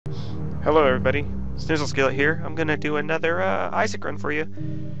Hello everybody, Snizzle Skillet here. I'm gonna do another Isaac run for you,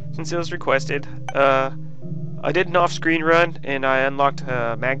 since it was requested. I did an off-screen run, and I unlocked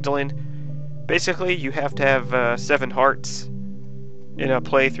Magdalene. Basically, you have to have 7 hearts in a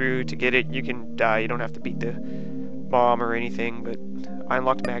playthrough to get it. You can die, you don't have to beat the bomb or anything, but I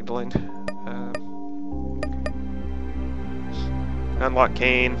unlocked Magdalene. Unlock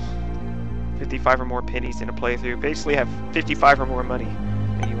Cain, 55 or more pennies in a playthrough. Basically have 55 or more money,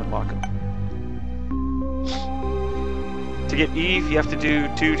 and you unlock them. To get Eve, you have to do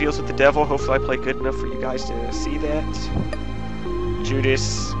 2 deals with the devil. Hopefully I play good enough for you guys to see that.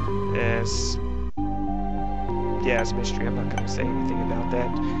 Judas as mystery. I'm not going to say anything about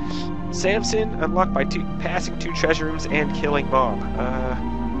that. Samson, unlocked by passing 2 treasure rooms and killing Bob.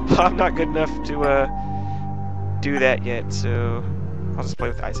 I'm not good enough to do that yet, so I'll just play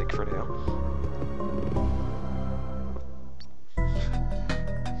with Isaac for now.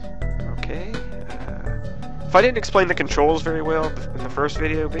 Okay. If I didn't explain the controls very well in the first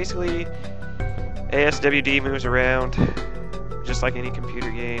video, basically ASWD moves around just like any computer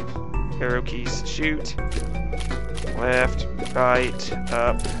game. Arrow keys shoot, left, right,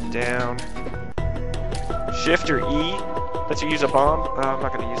 up, down. Shift or E lets you use a bomb. I'm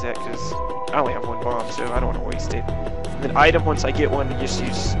not going to use that because I only have 1 bomb, so I don't want to waste it. And then item, once I get one, you just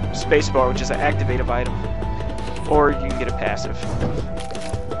use spacebar, which is an activative item. Or you can get a passive.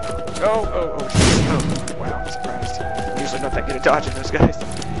 Oh, wow, I'm surprised. I'm usually not that good at dodging those guys.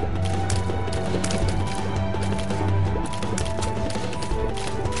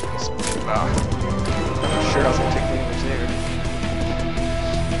 I'm not sure I was going to take damage there.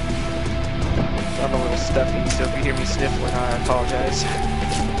 I'm a little stuffy, so if you hear me sniffling, I apologize.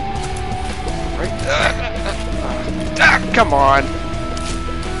 Right? Come on!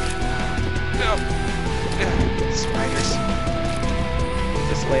 No! Spiders.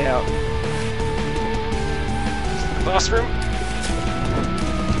 This layout. Boss room.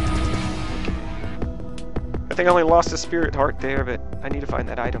 I think I only lost a spirit heart there, but I need to find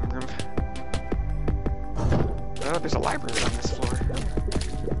that item room. Oh, there's a library on this floor.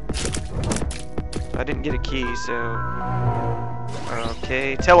 I didn't get a key, so...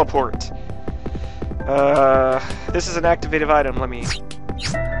 Okay, teleport. This is an activative item. Let me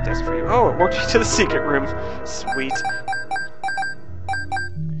test for you. Oh, it walked you to the secret room. Sweet.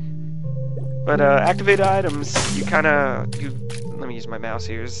 But activated items, let me use my mouse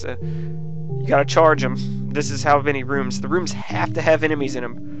here. You gotta charge them. This is how many rooms. The rooms have to have enemies in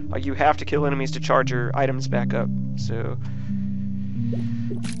them. Like, you have to kill enemies to charge your items back up. So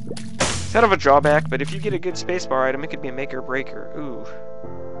it's kind of a drawback, but if you get a good spacebar item, it could be a make or breaker. Ooh.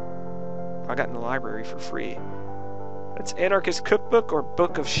 I got in the library for free. That's Anarchist Cookbook or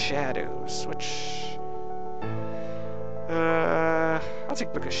Book of Shadows. Which... I'll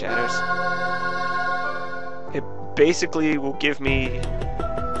take Book of Shadows. It basically will give me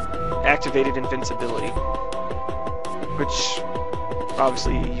activated invincibility. Which,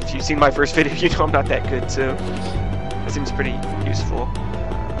 obviously, if you've seen my first video, you know I'm not that good, so that seems pretty useful.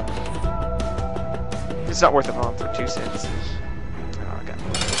 It's not worth a bomb for 2 cents. Oh, I got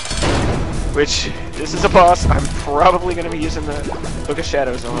it. Which, this is a boss I'm probably going to be using the Book of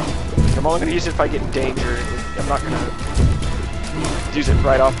Shadows on. I'm only going to use it if I get in danger. I'm not going to use it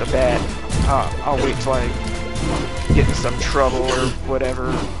right off the bat. I'll wait till I get in some trouble or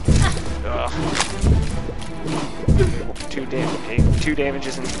whatever. 2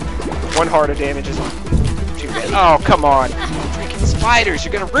 damages and 1 heart of damages. Oh, come on! Freaking spiders!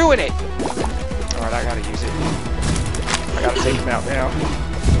 You're gonna ruin it! Alright, I gotta use it. I gotta take him out now.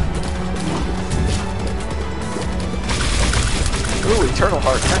 Ooh, Eternal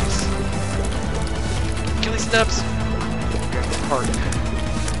Heart, nice. Kill these snubs. Heart.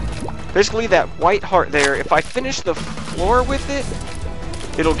 Basically, that white heart there, if I finish the floor with it,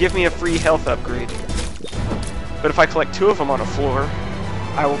 it'll give me a free health upgrade. But if I collect 2 of them on a floor,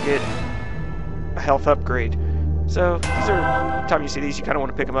 I will get a health upgrade. So, these are, time you see these, you kind of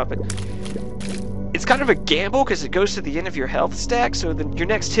want to pick them up. But it's kind of a gamble, because it goes to the end of your health stack, so then your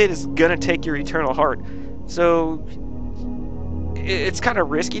next hit is going to take your Eternal Heart. So, it's kind of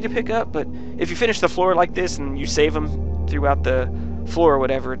risky to pick up, but if you finish the floor like this and you save them throughout the floor or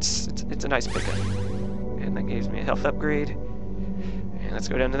whatever, it's a nice pickup. And that gives me a health upgrade. And let's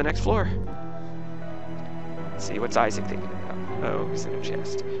go down to the next floor. Let's see, what's Isaac thinking about? Oh, he's in a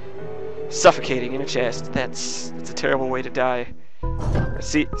chest. Suffocating in a chest. That's a terrible way to die.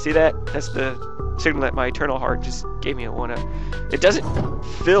 See that? That's the signal that my Eternal Heart just gave me a 1-up. It doesn't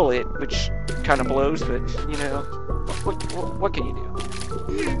fill it, which kind of blows, but, you know, what can you do?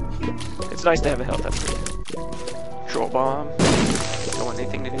 It's nice to have a health upgrade. Control bomb. Don't want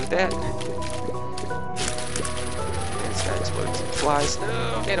anything to do with that. And this guy explodes. Flies.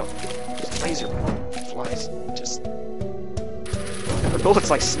 No, they don't. Just laser flies. Just. The bullets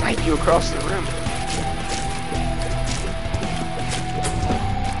like snipe you across the room.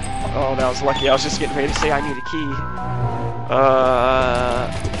 Oh, that was lucky. I was just getting ready to say I need a key.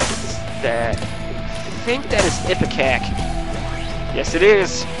 That. I think that is Ipecac. Yes, it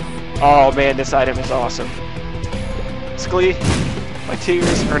is. Oh man, this item is awesome. Basically, my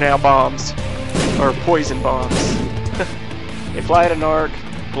tears are now bombs. Or poison bombs. They fly at an arc,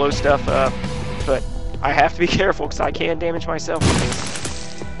 blow stuff up, but I have to be careful because I can damage myself with this.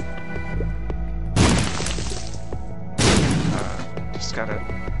 Just gotta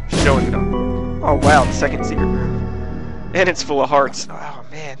show it off. Oh wow, the second secret room. And it's full of hearts. Oh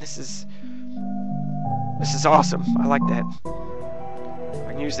man, this is awesome. I like that.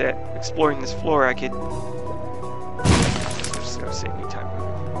 I can use that. Exploring this floor, I could. I'm just gonna save me time.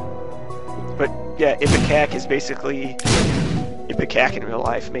 But yeah, Ipecac is basically Ipecac in real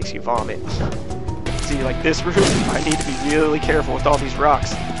life. Makes you vomit. See, like this room, I need to be really careful with all these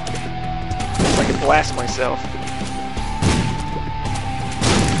rocks. So I can blast myself.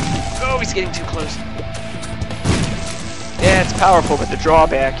 Oh, he's getting too close. Yeah, it's powerful, but the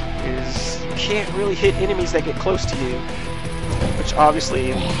drawback is you can't really hit enemies that get close to you. Which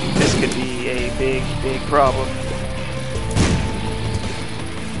obviously, this could be a big, big problem.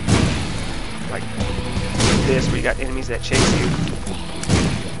 Like this, where you got enemies that chase you.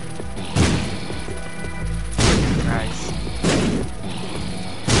 Nice.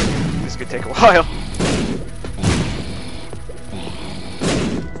 This could take a while.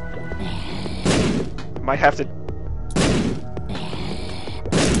 Might have to.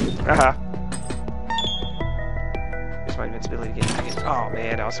 Here's my invincibility again. Oh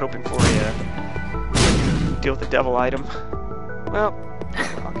man, I was hoping for a deal with the devil item. Well,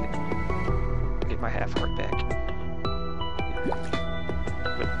 I'll get my half heart back.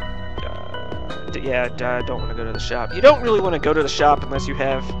 But yeah, I don't want to go to the shop. You don't really want to go to the shop unless you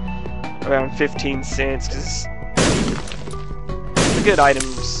have around 15 cents, because the good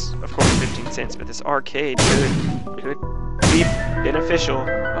items, of course, 15 cents, but this arcade could be beneficial.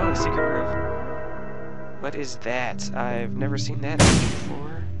 Oh, the secret room. What is that? I've never seen that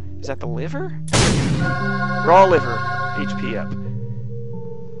before. Is that the liver? Raw liver. HP up.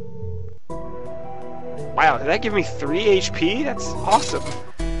 Wow, did that give me 3 HP? That's awesome.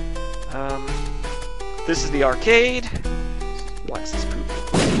 This is the arcade. Blast this poop.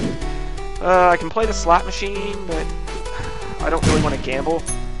 I can play the slot machine, but I don't really want to gamble.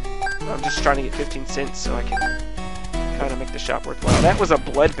 I'm just trying to get 15 cents so I can kind of make the shop worthwhile. That was a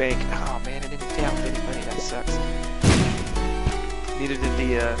blood bank. Oh man, I didn't pay out any money. That sucks. Neither did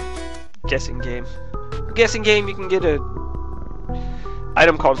the guessing game. The guessing game, you can get a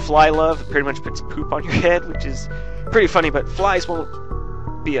item called Fly Love. It pretty much puts poop on your head, which is pretty funny, but flies won't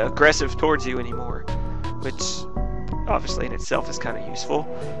be aggressive towards you anymore, which obviously in itself is kind of useful.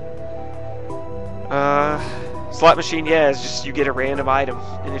 Slot machine, yeah, is just you get a random item,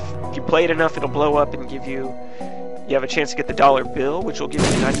 and if you play it enough, it'll blow up and give you. You have a chance to get the dollar bill, which will give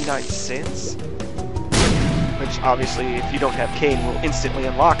you 99 cents. Which obviously, if you don't have Kane, will instantly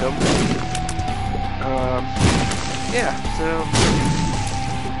unlock them. Yeah, so.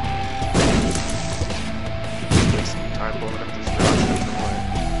 Waste some time blowing up these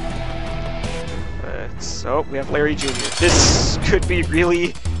rocks. So we have Larry Jr. This could be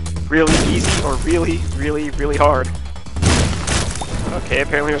really, really easy or really, really, really hard. Okay,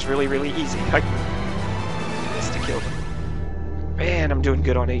 apparently it was really, really easy. To kill them. Man, I'm doing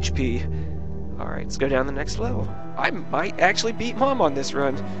good on HP. Alright, let's go down the next level. I might actually beat Mom on this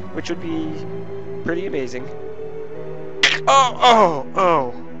run, which would be pretty amazing. Oh,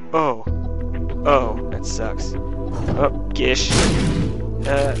 that sucks. Oh, gish.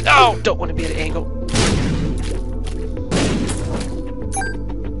 No, don't want to be at an angle.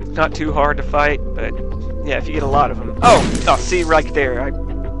 Not too hard to fight, but yeah, if you get a lot of them. Oh, see right there, I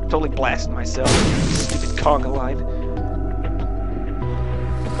totally blasted myself. Stupid conga line.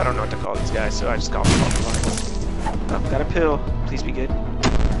 I don't know what to call these guys, so I just call them conga lines. Oh, got a pill. Please be good.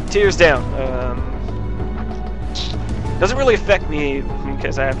 Tears down. Doesn't really affect me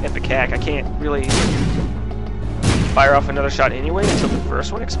because I have Ipecac. I can't really fire off another shot anyway until the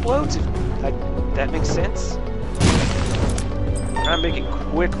first one explodes, if that makes sense. I'm making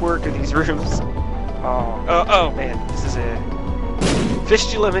quick work of these rooms. Oh man, this is a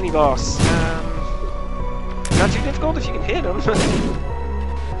fistula mini-boss. Not too difficult if you can hit them.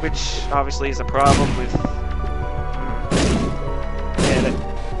 Which obviously is a problem with. Yeah, that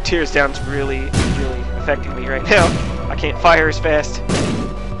tears down's really, really affecting me right now. I can't fire as fast.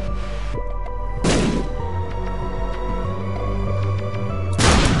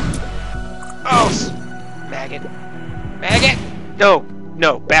 maggot. Maggot! No!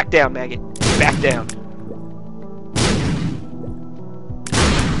 No, back down, maggot. Back down.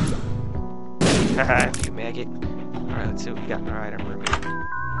 Haha, you maggot. Alright, let's see what we got in our item room here.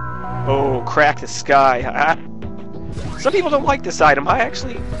 Oh, crack the sky. Some people don't like this item. I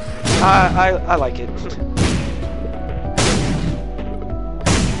actually... I like it.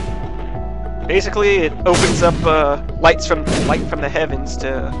 Basically, it opens up light from the heavens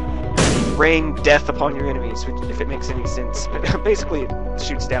to rain death upon your enemies, which, if it makes any sense. But basically, it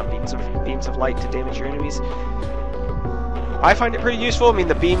shoots down beams of light to damage your enemies. I find it pretty useful. I mean,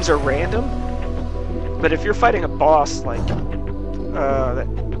 the beams are random, but if you're fighting a boss like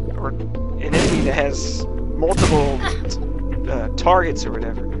or an enemy that has multiple targets or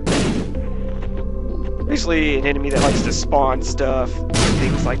whatever, basically an enemy that likes to spawn stuff,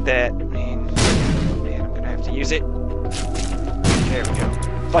 things like that. I mean, man, I'm gonna have to use it. There we go.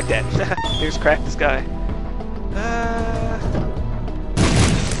 Like that. Here's crack this guy.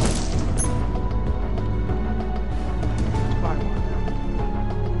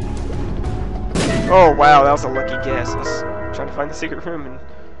 Oh wow, that was a lucky guess. I was trying to find the secret room, and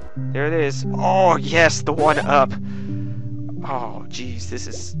there it is. Oh yes, the one up. Oh jeez, this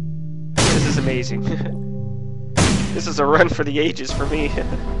is amazing. This is a run for the ages for me.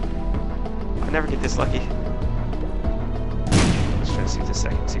 I never get this lucky. Let's try to see if the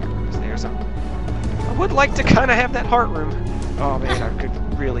second secret room is there. So I would like to kind of have that heart room. Oh man, I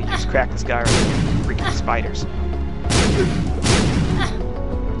could really use crack this guy right now. Freaking spiders.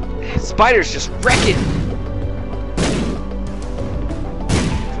 Spiders just wreck it!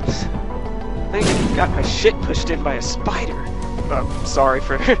 I think I got my shit pushed in by a spider. Sorry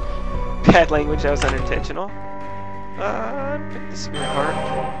for bad language, that was unintentional. Pick the spirit heart.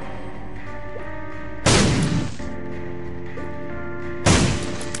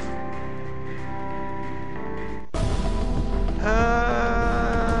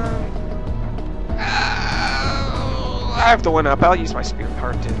 I have the one up. I'll use my spirit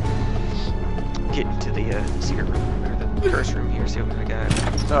heart to get into the secret room, or the curse room here, see what I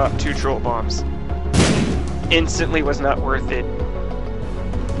got. 2 troll bombs. Instantly was not worth it.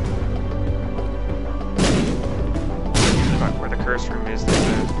 Not where the curse room is,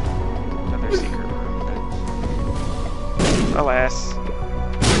 there's another secret room, but alas,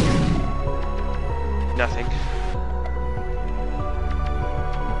 nothing.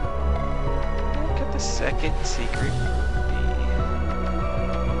 Look at the second secret.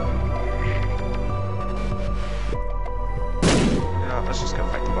 Let's just go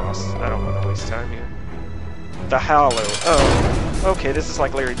fight the boss. I don't want to waste time here. The Hollow. Oh. Okay, this is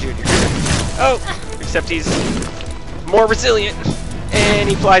like Larry Jr. Oh! Except he's more resilient. And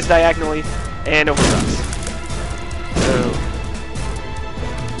he flies diagonally and overruns. So.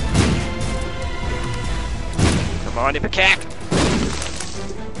 Come on, Ipecac!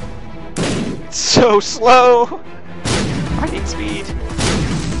 It's so slow! I need speed.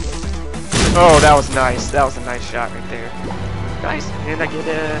 Oh, that was nice. That was a nice shot right there. Nice, and I get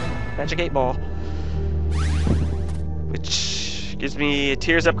a magic 8 ball, which gives me a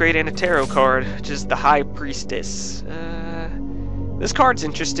Tears upgrade and a tarot card, which is the High Priestess. This card's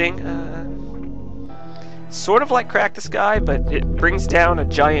interesting. Sort of like Crack the Sky, but it brings down a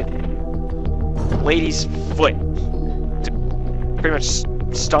giant lady's foot to pretty much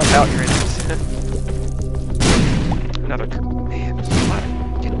stomp out your enemies. Another man,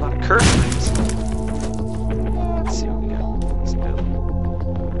 getting a lot of curse rings.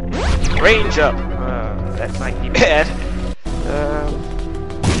 Range up! That might be bad.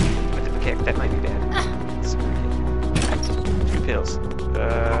 That might be bad. Let's see what we get. 2 pills.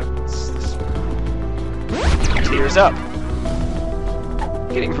 Tears up!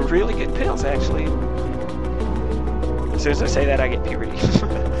 Getting really good pills, actually. As soon as I say that, I get puberty. No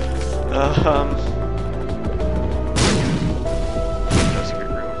secret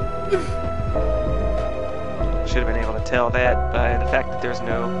room. Should have been able to tell that by the fact that there's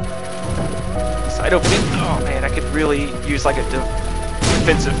no side opening. Oh man, I could really use like a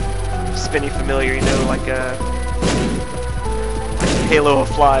defensive spinny familiar, you know, like a Halo of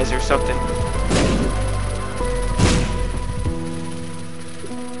Flies or something.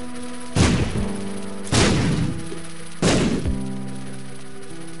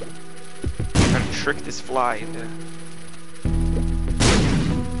 Trying to trick this fly into.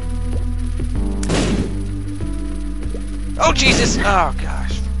 Oh Jesus! Oh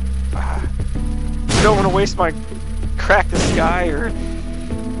gosh. I don't want to waste my Crack the Sky or...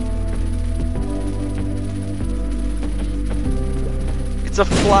 It's a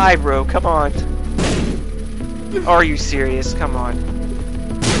fly, bro. Come on. Are you serious? Come on.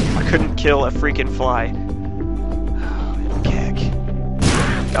 I couldn't kill a freaking fly.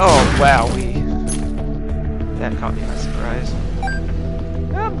 Oh, wow, that caught me by surprise.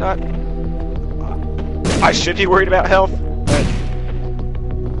 I'm not... I should be worried about health, but...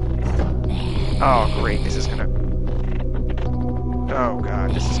 Oh, great, this is gonna... Oh,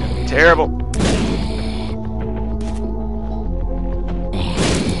 God, this is gonna be terrible.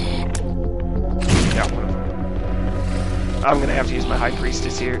 Got one of them. I'm gonna have to use my High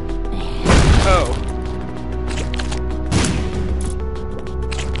Priestess here. Oh.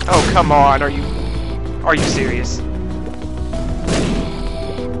 Oh, come on, are you serious?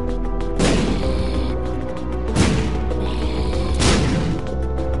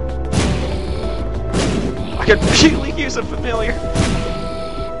 I could really use a familiar.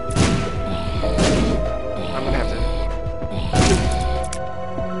 I'm gonna have to...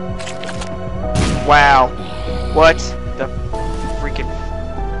 Wow. What the freaking...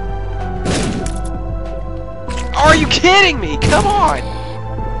 Are you kidding me? Come on!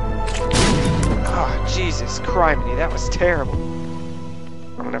 Oh, Jesus criminy, that was terrible.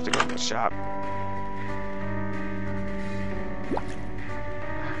 I'm gonna have to go to the shop. I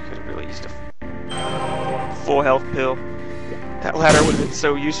could have really used a full health pill. That ladder would have been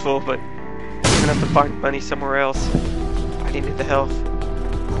so useful, but I'm gonna have to find money somewhere else. I needed the health.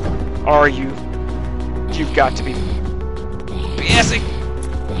 Are you? You've got to be BSing!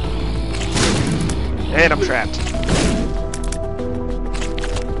 And I'm trapped.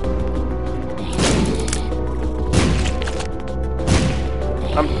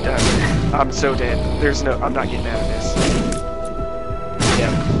 I'm done. I'm so dead. I'm not getting out of this. Yeah,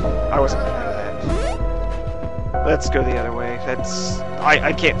 I wasn't getting out of that. Let's go the other way.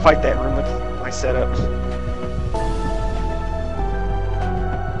 I can't fight that room with my setup.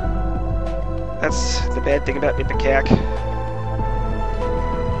 That's the bad thing about Ipecac.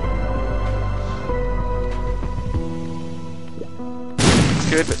 It's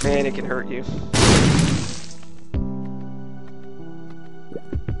good, but man, it can hurt you.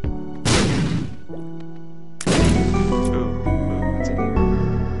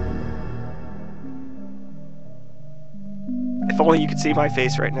 If only you could see my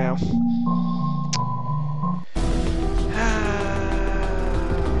face right now.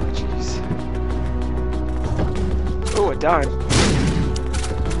 Jeez. Oh, a dime.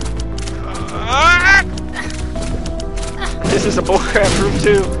 This is a bullcrap room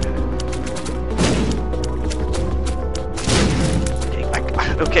too.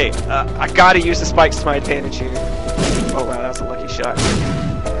 Okay, I gotta use the spikes to my advantage here. Oh wow, that was a lucky shot.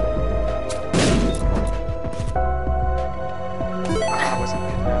 That wasn't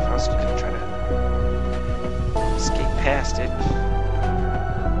good enough. I was gonna try to escape past it.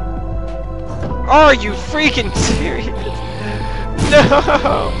 Are you freaking serious?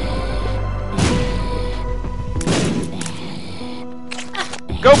 No!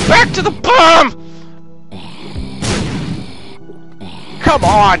 Go back to the bomb! Come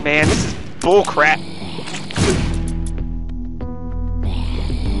on, man, this is bullcrap.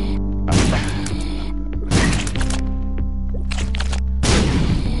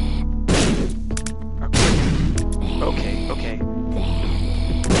 Okay.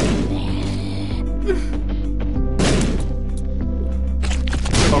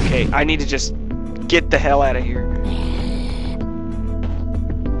 Okay, I need to just get the hell out of here.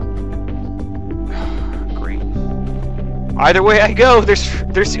 Either way I go,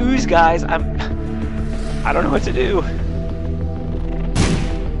 there's ooze, guys. I don't know what to do.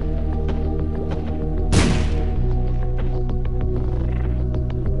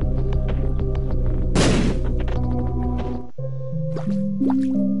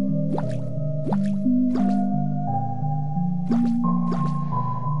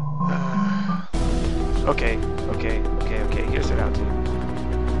 Okay. Here's what I'll do.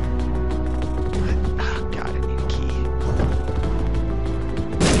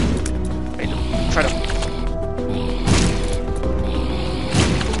 Try to...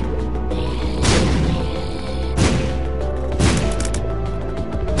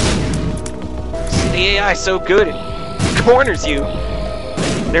 The AI is so good, it corners you.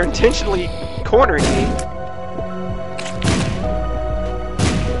 They're intentionally cornering me.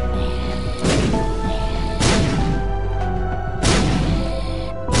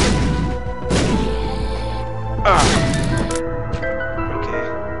 Okay.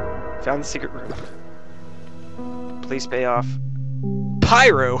 Found the secret room. Please pay off.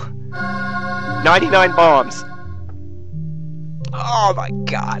 Pyro! 99 bombs. Oh my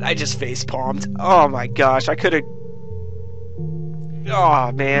god, I just face palmed. Oh my gosh, I could've...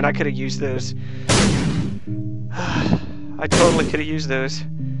 Oh man, I could've used those. I totally could've used those.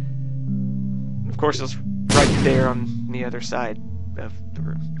 Of course, it was right there on the other side of the the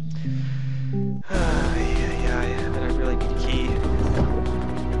room. Yeah, but I really need a key.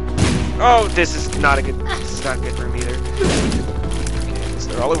 Oh, this is not a good room either. Okay, so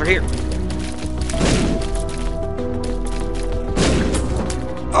they're all over here.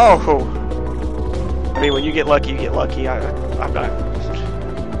 Oh! I mean, when you get lucky, you get lucky. I'm not...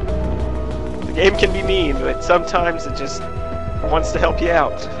 The game can be mean, but sometimes it just wants to help you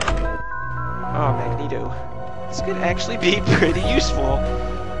out. Oh, Magneto. This could actually be pretty useful.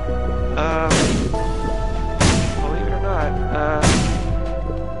 Believe it or not.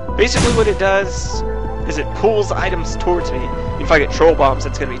 Basically what it does is it pulls items towards me. If I get troll bombs,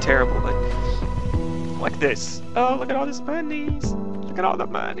 that's gonna be terrible, but... Like this. Oh, look at all this monies. Look at all the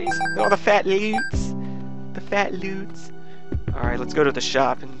monies. Look at all the fat loots. The fat loots. Alright, let's go to the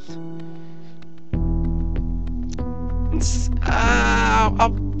shop and...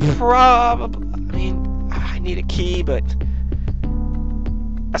 I'll probably... I mean, I need a key, but...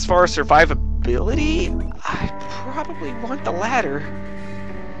 As far as survivability, I probably want the ladder.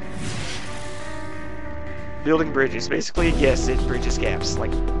 Building bridges. Basically, yes, it bridges gaps.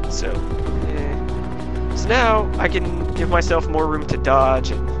 Like, so. So now, I can give myself more room to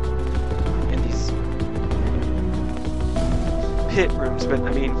dodge and these pit rooms, but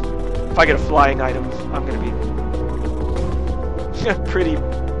I mean, if I get a flying item, I'm gonna be pretty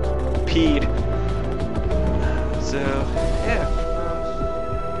peed. So, yeah.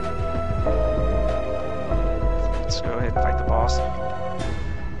 Let's go ahead and fight the boss.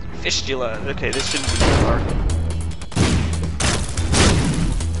 Fistula. Okay, this shouldn't be too hard.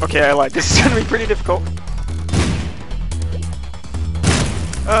 Okay, I lied. This is gonna be pretty difficult.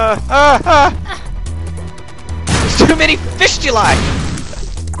 There's too many fistulae!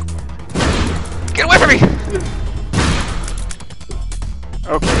 Get away from me!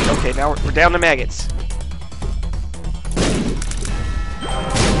 Okay, now we're down to maggots.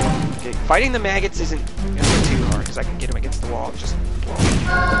 Okay, fighting the maggots isn't gonna be too hard, because I can get them against the wall. Just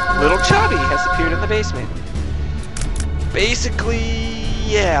Little Chubby has appeared in the basement. Basically,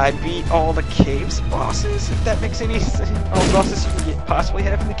 yeah, I beat all the caves bosses, if that makes any sense. All the bosses you can possibly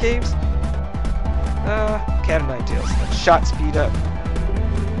have in the caves. Cat of Nine Tails. Let's shot speed up.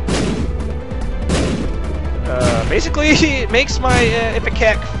 Basically, it makes my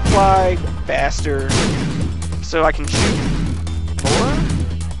Ipecac fly faster, so I can shoot more.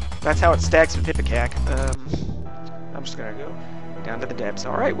 That's how it stacks with Ipecac. I'm just gonna go down to the depths.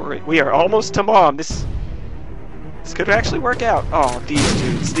 All right, we are almost to Mom. This could actually work out. Oh,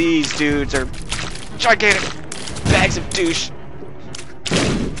 these dudes are gigantic bags of douche.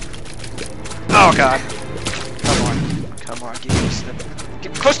 Oh God! Come on,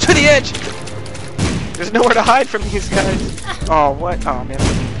 get close to the edge. There's nowhere to hide from these guys. Oh, what? Oh man, I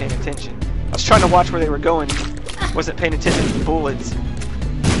wasn't even paying attention. I was trying to watch where they were going. Wasn't paying attention to the bullets.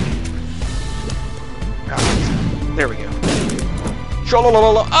 Oh, there we go.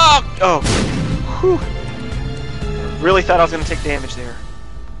 Oh! Whew. Really thought I was going to take damage there.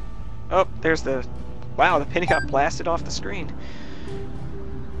 Oh, there's the... Wow, the penny got blasted off the screen.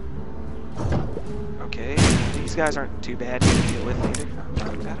 Okay, these guys aren't too bad to deal with either.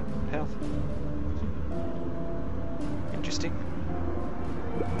 Oh, got him. Health. Interesting.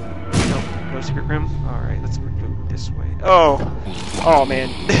 Nope, no secret room. Alright, let's go this way. Oh man.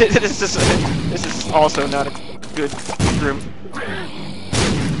 This is also not a good room.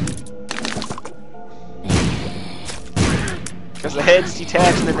 Because the heads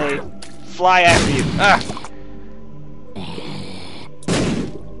detach and then they fly after you. Ah!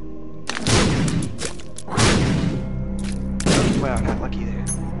 Wow, not lucky there.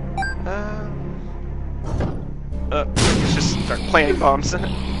 Let's just start planting bombs.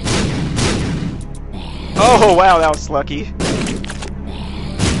 Oh, wow, that was lucky.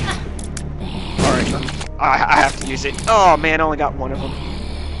 Alright, I have to use it. Oh, man, I only got one of them.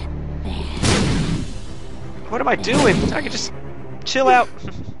 What am I doing? I could just chill out.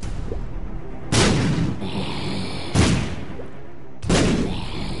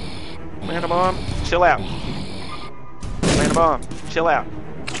 Plant a bomb, chill out. Plant a bomb, chill out.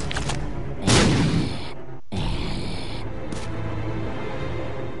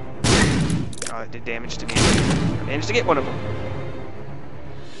 Oh, it did damage to me. I managed to get one of them.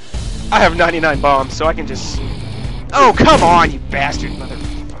 I have 99 bombs, so I can just... Oh, come on, you bastard motherfucker.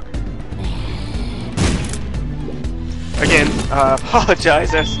 Again,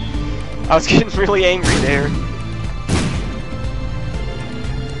 apologize. I was getting really angry there.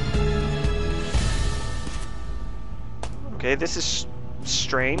 Okay, this is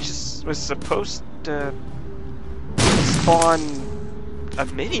strange. This was supposed to spawn a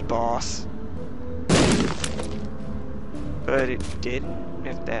mini-boss. But it didn't.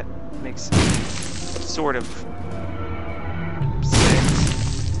 if that makes sort of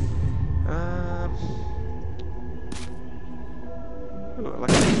sense. Ooh, I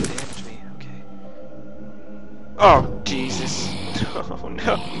like how you damage me. Okay. Oh, Jesus. Oh,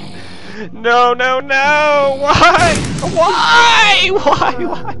 no. No, no, no! Why? Why? Why?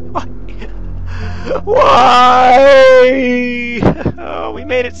 Why? Oh, we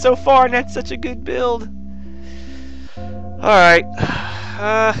made it so far, and that's such a good build. Alright.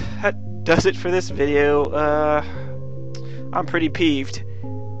 That does it for this video. I'm pretty peeved.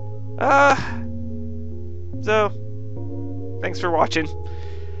 So, thanks for watching.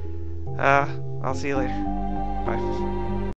 I'll see you later. Bye.